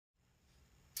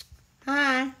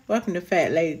Hi, welcome to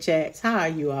Fat Lady Chats. How are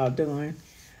you all doing?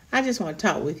 I just want to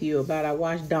talk with you about I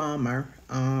watched Dahmer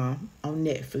on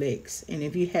Netflix, and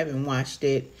if you haven't watched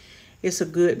it, it's a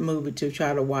good movie to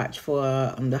try to watch for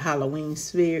the Halloween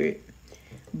spirit.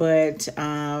 But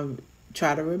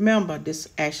try to remember this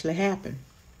actually happened.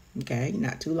 Okay,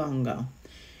 not too long ago.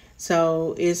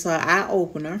 So it's an eye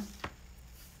opener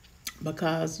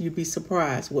because you'd be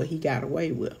surprised what he got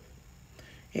away with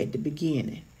at the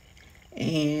beginning.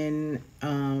 And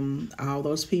all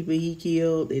those people he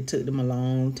killed, it took them a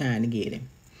long time to get him.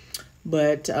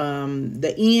 But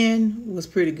the end was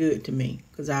pretty good to me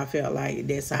because I felt like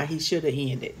that's how he should have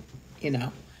ended.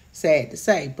 Sad to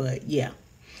say, but yeah.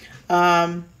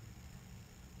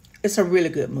 It's a really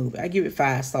good movie. I give it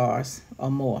 5 stars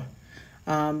or more.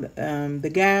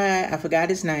 The guy, I forgot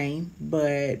his name,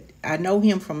 but I know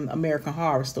him from American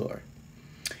Horror Story.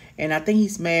 And I think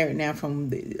he's married now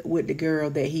with the girl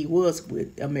that he was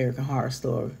with American Horror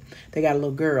Story. They got a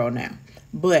little girl now.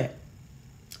 But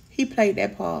he played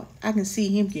that part. I can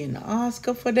see him getting an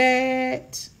Oscar for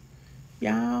that.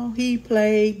 Y'all, he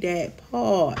played that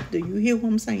part. Do you hear what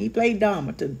I'm saying? He played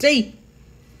Dahmer to the T.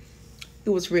 It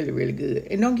was really, really good.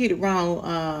 And don't get it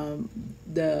wrong,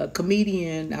 the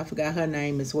comedian, I forgot her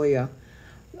name as well.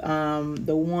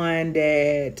 The one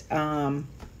that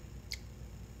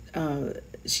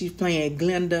she's playing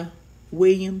Glenda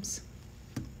Williams,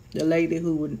 the lady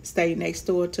who would stay next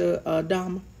door to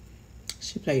Dahmer.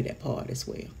 She played that part as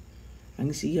well. I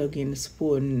can see her getting a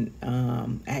supporting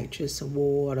actress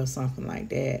award or something like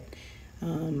that. I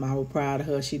was proud of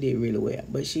her. She did really well.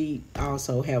 But she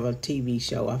also have a TV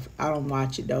show. I don't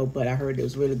watch it though, but I heard it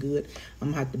was really good. I'm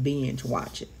going to have to binge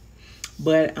watch it.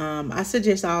 But I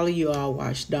suggest all of you all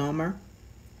watch Dahmer.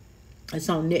 It's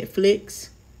on Netflix.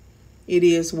 It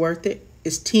is worth it.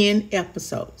 It's 10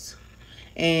 episodes.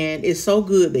 And it's so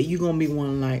good that you're going to be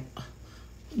wanting like,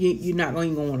 you're not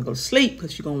going to want to go to sleep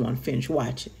because you're going to want to finish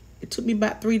watching it. It took me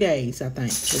about 3 days, I think,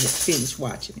 to finish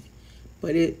watching it.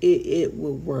 But it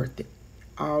was worth it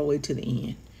all the way to the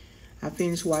end. I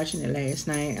finished watching it last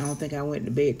night. I don't think I went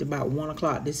to bed till about 1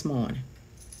 o'clock this morning.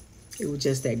 It was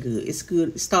just that good. It's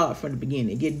good. Start from the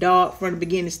beginning. Get dark from the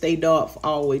beginning. Stay dark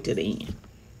all the way to the end.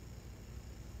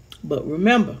 But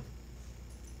remember,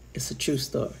 it's a true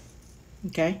story.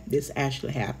 Okay? This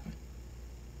actually happened.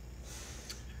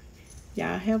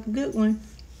 Y'all have a good one.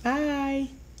 Bye.